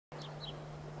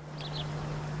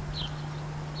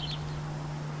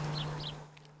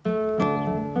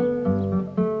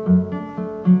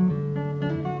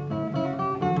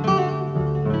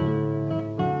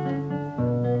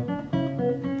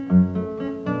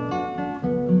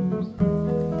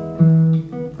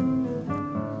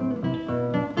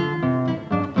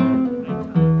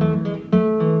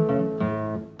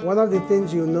of the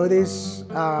things you'll notice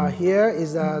here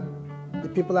is that the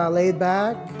people are laid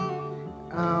back.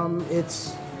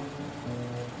 It's,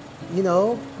 you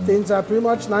know, things are pretty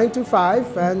much 9 to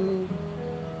 5, and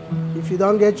if you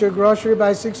don't get your grocery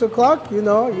by 6 o'clock, you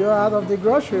know, you're out of the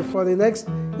grocery for the next,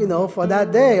 you know, for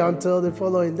that day until the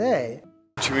following day.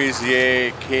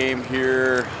 Chimizier came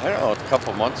here, I don't know, a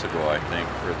couple months ago, I think,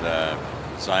 for the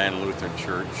Zion Lutheran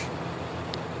Church,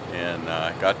 and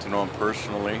I got to know him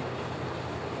personally.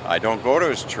 I don't go to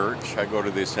his church, I go to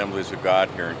the Assemblies of God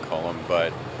here in Cullum,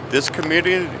 but this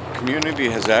community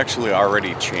has actually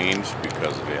already changed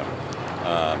because of him.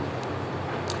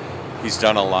 He's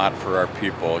done a lot for our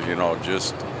people, you know,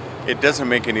 just, it doesn't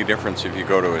make any difference if you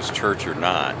go to his church or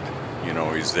not. You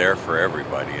know, he's there for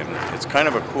everybody, and it's kind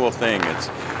of a cool thing.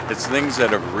 It's things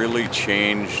that have really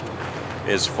changed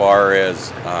as far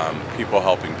as people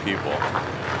helping people.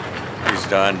 He's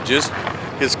done, just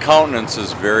his countenance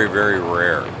is very, very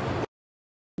rare.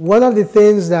 One of the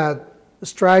things that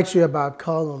strikes you about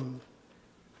Cullum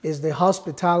is the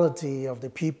hospitality of the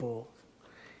people.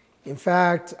 In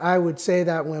fact, I would say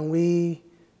that when we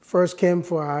first came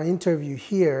for our interview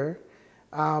here,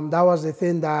 that was the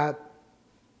thing that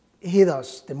hit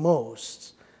us the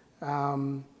most.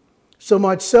 So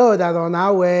much so that on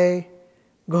our way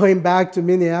going back to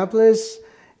Minneapolis,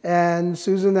 and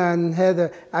Susan and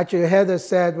Heather, actually Heather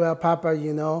said, well, Papa,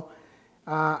 you know,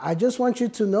 I just want you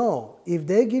to know, if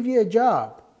they give you a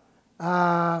job,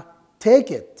 take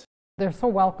it. They're so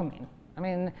welcoming. I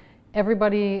mean,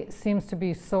 everybody seems to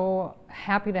be so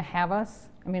happy to have us.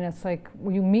 I mean, it's like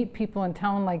when you meet people in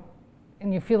town, like,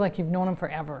 and you feel like you've known them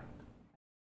forever.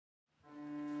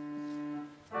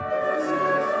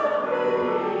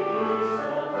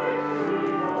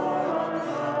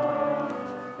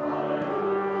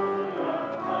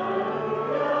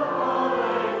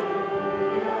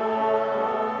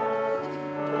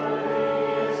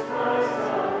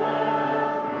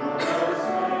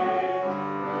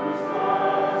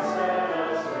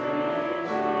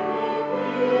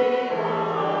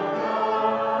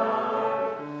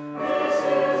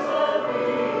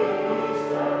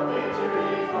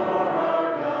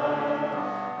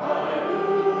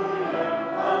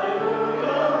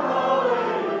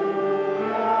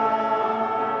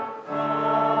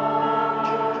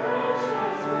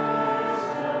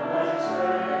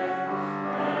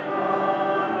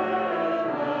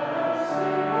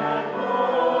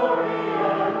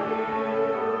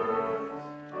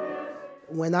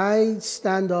 When I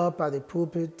stand up at the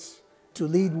pulpit to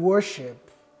lead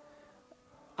worship,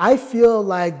 I feel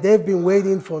like they've been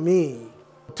waiting for me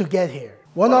to get here.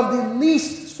 One of the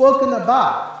least spoken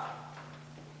about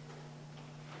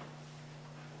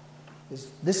is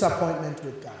disappointment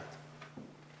with God.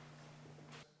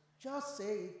 Just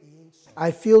say it.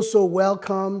 I feel so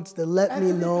welcomed. They let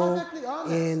me know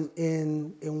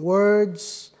in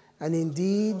words and in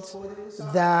deeds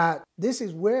that this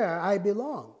is where I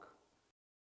belong.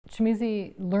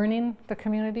 Chimizi learning the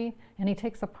community, and he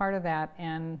takes a part of that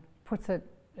and puts it,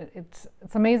 it's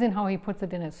amazing how he puts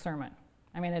it in his sermon.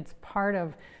 I mean, it's part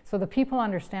of, so the people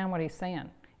understand what he's saying.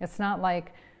 It's not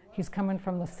like he's coming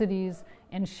from the cities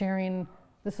and sharing,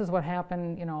 this is what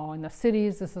happened, you know, in the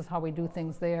cities, this is how we do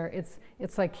things there.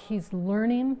 It's like he's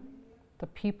learning the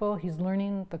people, he's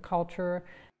learning the culture.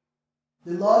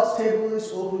 The Lord's table is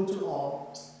open to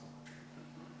all,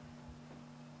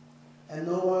 and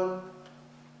no one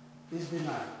is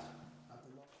denied.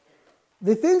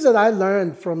 The things that I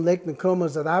learned from Lake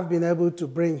Nokomis that I've been able to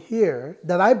bring here,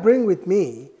 that I bring with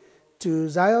me to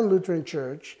Zion Lutheran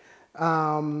Church,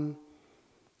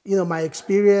 you know, my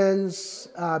experience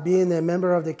being a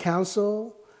member of the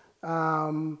council,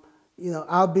 you know,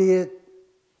 albeit,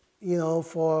 you know,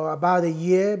 for about a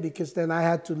year, because then I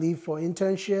had to leave for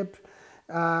internship.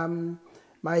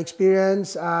 My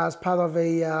experience as part of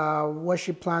a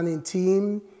worship planning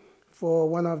team for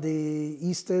one of the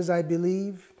Easters, I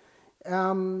believe.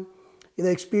 You know,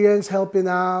 experience helping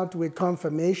out with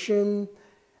confirmation.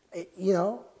 You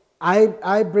know,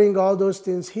 I bring all those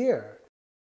things here.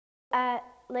 At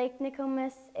Lake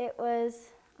Nokomis, it was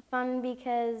fun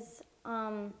because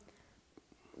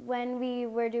when we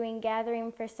were doing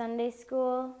gathering for Sunday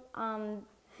school,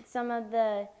 some of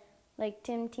the like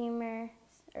teamers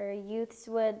or youths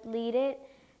would lead it,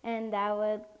 and that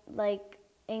would like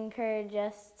encourage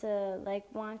us to like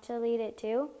want to lead it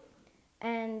too.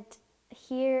 And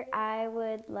here I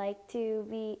would like to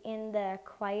be in the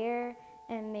choir,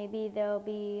 and maybe there'll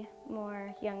be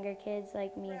more younger kids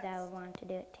like me that would want to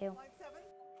do it too.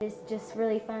 It's just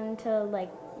really fun to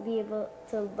like be able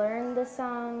to learn the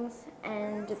songs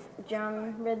and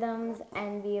drum rhythms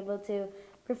and be able to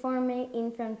perform it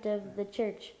in front of the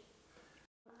church.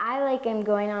 I like am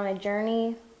going on a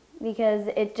journey because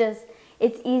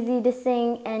it's easy to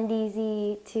sing and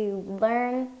easy to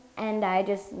learn, and I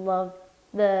just love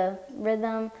the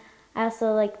rhythm. I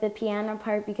also like the piano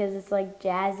part because it's like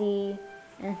jazzy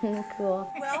and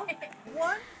cool. Well,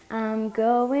 one. I'm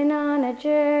going on a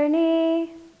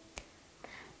journey,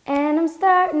 and I'm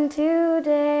starting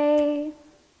today.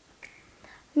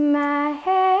 My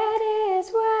head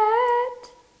is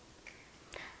wet,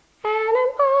 and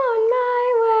I'm on my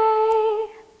way.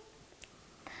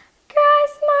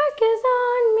 Christ's mark is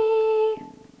on me,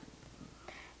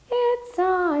 it's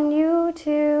on you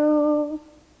too.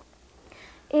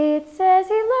 It says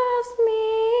he loves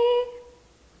me,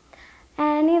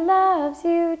 and he loves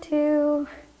you too.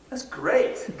 That's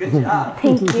great. Good job.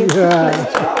 Thank you.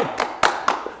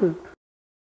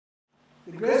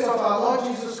 The grace of our Lord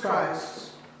Jesus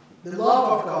Christ, the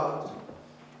love of God,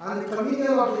 and the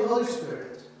communion of the Holy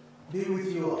Spirit be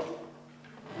with you all.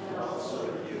 And also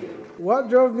with you. What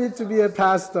drove me to be a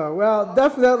pastor? Well,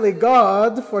 definitely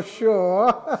God, for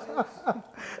sure.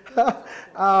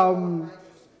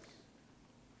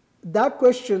 That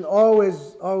question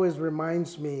always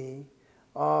reminds me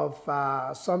of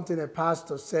something a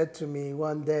pastor said to me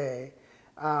one day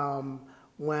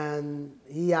when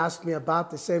he asked me about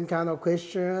the same kind of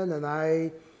question, and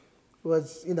I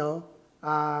was,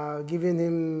 giving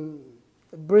him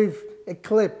a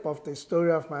clip of the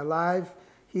story of my life.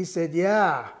 He said,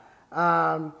 "Yeah,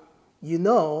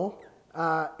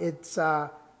 it's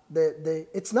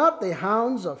not the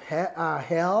hounds of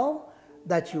hell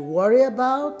that you worry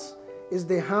about. It's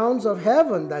the hounds of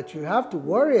heaven that you have to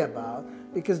worry about,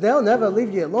 because they'll never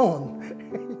leave you alone."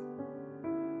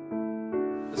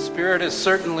 The Spirit is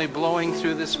certainly blowing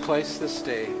through this place this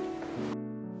day.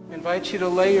 I invite you to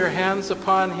lay your hands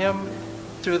upon Him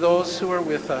through those who are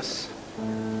with us.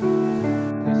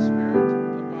 Holy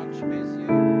Spirit, upon Shemezi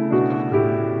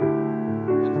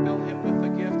Ukaonu, and fill him with the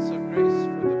gifts of grace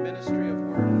for the ministry of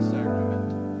word and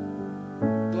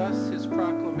sacrament. Bless his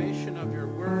proclamation of your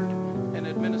word and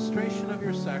administration of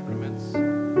your sacraments,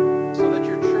 so that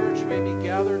your church may be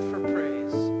gathered for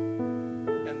praise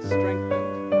and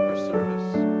strengthened for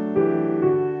service.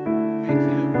 Make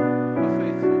him a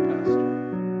faithful pastor.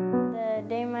 The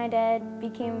day my dad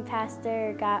became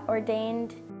pastor, got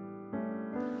ordained.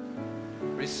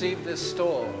 Receive this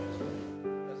stole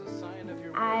as a sign of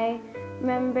your I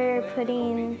remember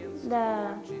putting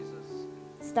the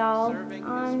stall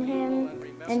on him,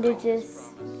 and it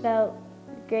just felt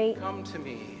great. Come to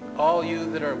me, all you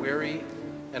that are weary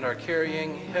and are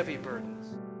carrying heavy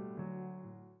burdens.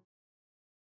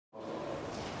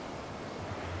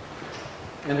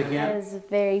 And I again, was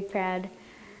very proud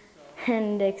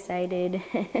and excited.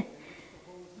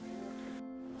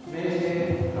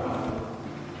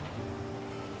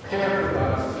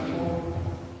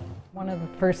 One of the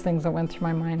first things that went through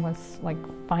my mind was like,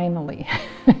 finally,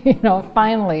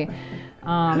 finally.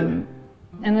 And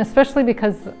especially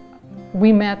because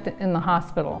we met in the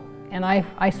hospital, and I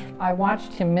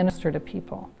watched him minister to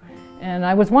people, and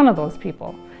I was one of those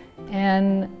people.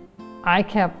 And I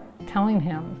kept telling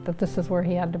him that this is where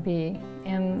he had to be.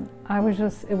 And it was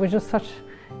just such,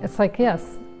 it's like,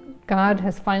 yes, God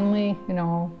has finally,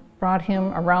 brought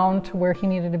him around to where he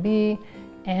needed to be.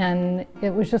 And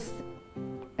it was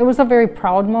a very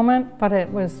proud moment, but it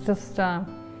was just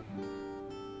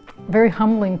very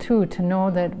humbling too, to know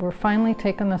that we're finally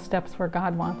taking the steps where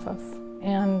God wants us.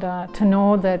 And to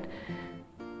know that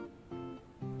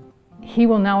he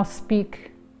will now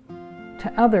speak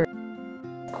to others.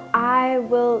 I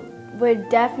would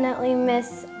definitely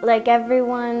miss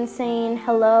everyone saying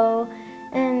hello,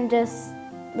 and just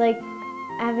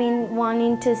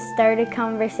wanting to start a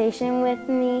conversation with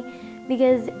me,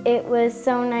 because it was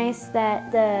so nice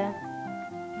that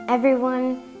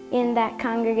everyone in that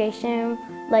congregation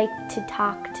liked to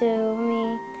talk to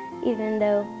me, even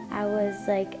though I was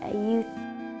a youth.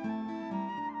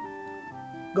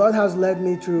 God has led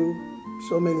me through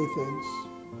so many things.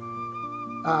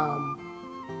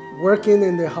 Working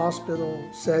in the hospital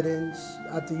settings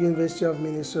at the University of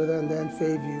Minnesota and then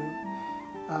Fairview,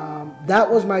 that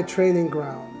was my training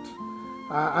ground.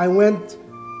 I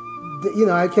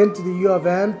came to the U of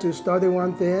M to study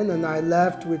one thing, and I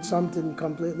left with something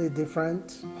completely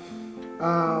different.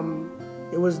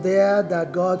 It was there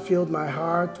that God filled my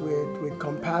heart with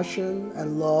compassion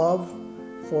and love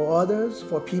for others,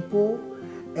 for people,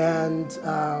 and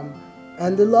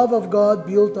the love of God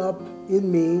built up in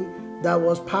me that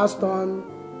was passed on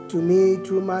to me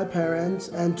through my parents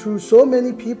and through so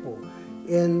many people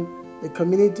in the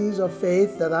communities of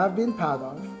faith that I've been part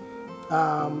of.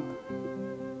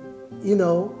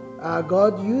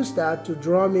 God used that to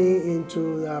draw me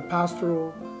into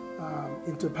pastoral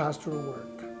work.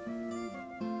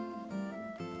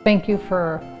 Thank you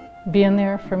for being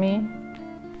there for me,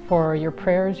 for your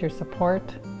prayers, your support.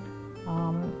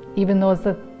 Even those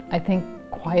that I think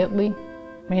quietly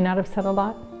may not have said a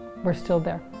lot, we're still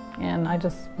there. And I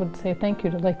just would say thank you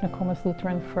to Lake Nokomis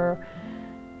Lutheran for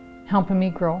helping me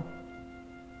grow.